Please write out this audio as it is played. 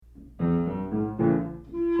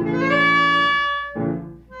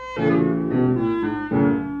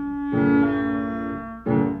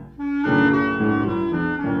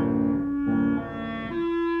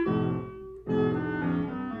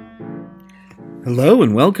Hello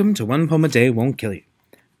and welcome to One Poem a Day Won't Kill You,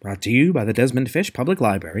 brought to you by the Desmond Fish Public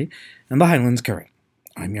Library and the Highlands Current.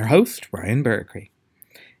 I'm your host, Ryan Burkry.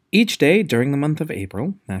 Each day during the month of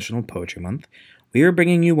April, National Poetry Month, we are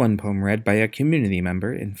bringing you one poem read by a community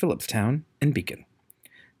member in Phillipstown and Beacon.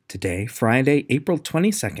 Today, Friday, April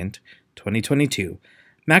 22nd, 2022,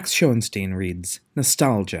 Max Schoenstein reads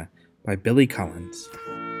Nostalgia by Billy Collins.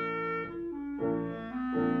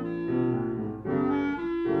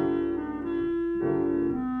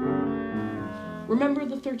 Remember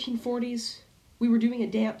the 1340s? We were doing a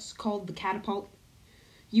dance called the Catapult.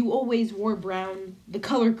 You always wore brown, the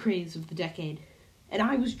color craze of the decade, and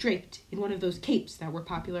I was draped in one of those capes that were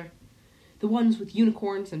popular, the ones with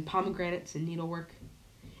unicorns and pomegranates and needlework.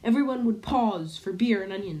 Everyone would pause for beer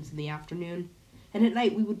and onions in the afternoon, and at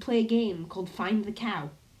night we would play a game called Find the Cow.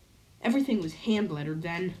 Everything was hand-lettered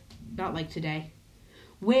then, not like today.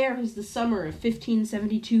 Where has the summer of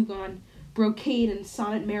 1572 gone? Brocade and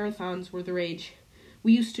sonnet marathons were the rage.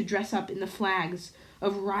 We used to dress up in the flags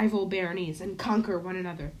of rival baronies and conquer one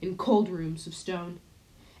another in cold rooms of stone.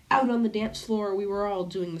 Out on the dance floor we were all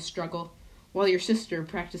doing the struggle, while your sister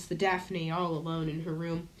practiced the Daphne all alone in her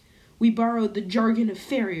room. We borrowed the jargon of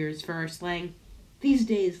farriers for our slang. These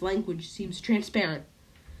days language seems transparent,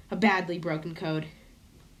 a badly broken code.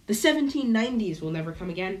 The 1790s will never come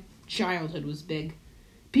again. Childhood was big.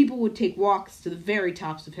 People would take walks to the very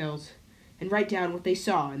tops of hills and write down what they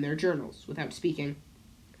saw in their journals without speaking.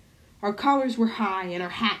 Our collars were high and our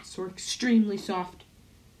hats were extremely soft.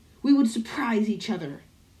 We would surprise each other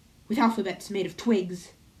with alphabets made of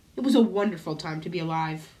twigs. It was a wonderful time to be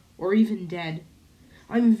alive, or even dead.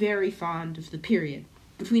 I'm very fond of the period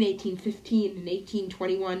between 1815 and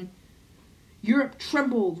 1821. Europe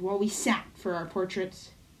trembled while we sat for our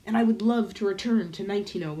portraits, and I would love to return to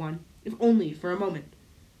 1901, if only for a moment.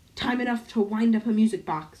 Time enough to wind up a music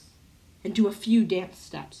box and do a few dance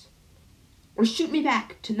steps. Or shoot me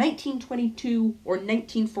back to 1922 or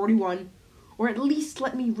 1941, or at least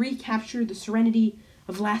let me recapture the serenity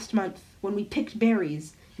of last month when we picked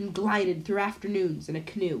berries and glided through afternoons in a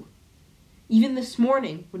canoe. Even this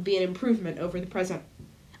morning would be an improvement over the present.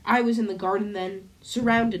 I was in the garden then,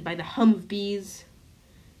 surrounded by the hum of bees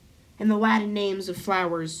and the Latin names of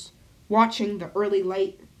flowers, watching the early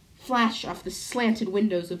light flash off the slanted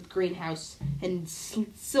windows of the greenhouse and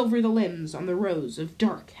silver the limbs on the rows of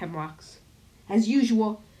dark hemlocks. As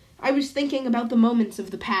usual, I was thinking about the moments of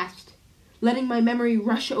the past, letting my memory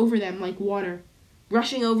rush over them like water,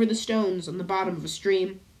 rushing over the stones on the bottom of a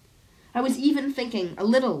stream. I was even thinking a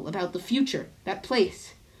little about the future, that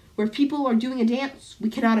place, where people are doing a dance we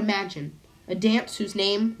cannot imagine, a dance whose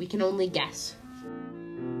name we can only guess.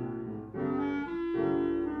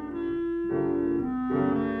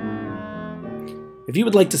 If you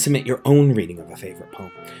would like to submit your own reading of a favorite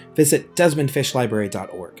poem, visit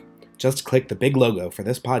DesmondFishLibrary.org. Just click the big logo for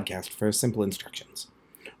this podcast for simple instructions.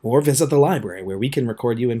 Or visit the library where we can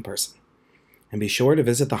record you in person. And be sure to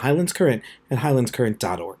visit the Highlands Current at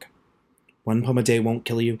highlandscurrent.org. One Poem a Day Won't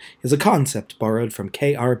Kill You is a concept borrowed from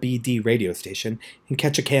KRBD radio station in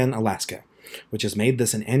Ketchikan, Alaska, which has made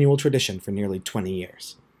this an annual tradition for nearly 20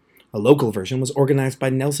 years. A local version was organized by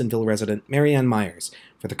Nelsonville resident Marianne Myers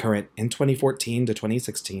for the Current in 2014 to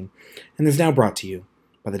 2016 and is now brought to you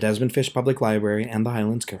by the Desmond Fish Public Library and the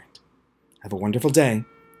Highlands Current. Have a wonderful day,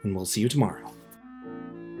 and we'll see you tomorrow.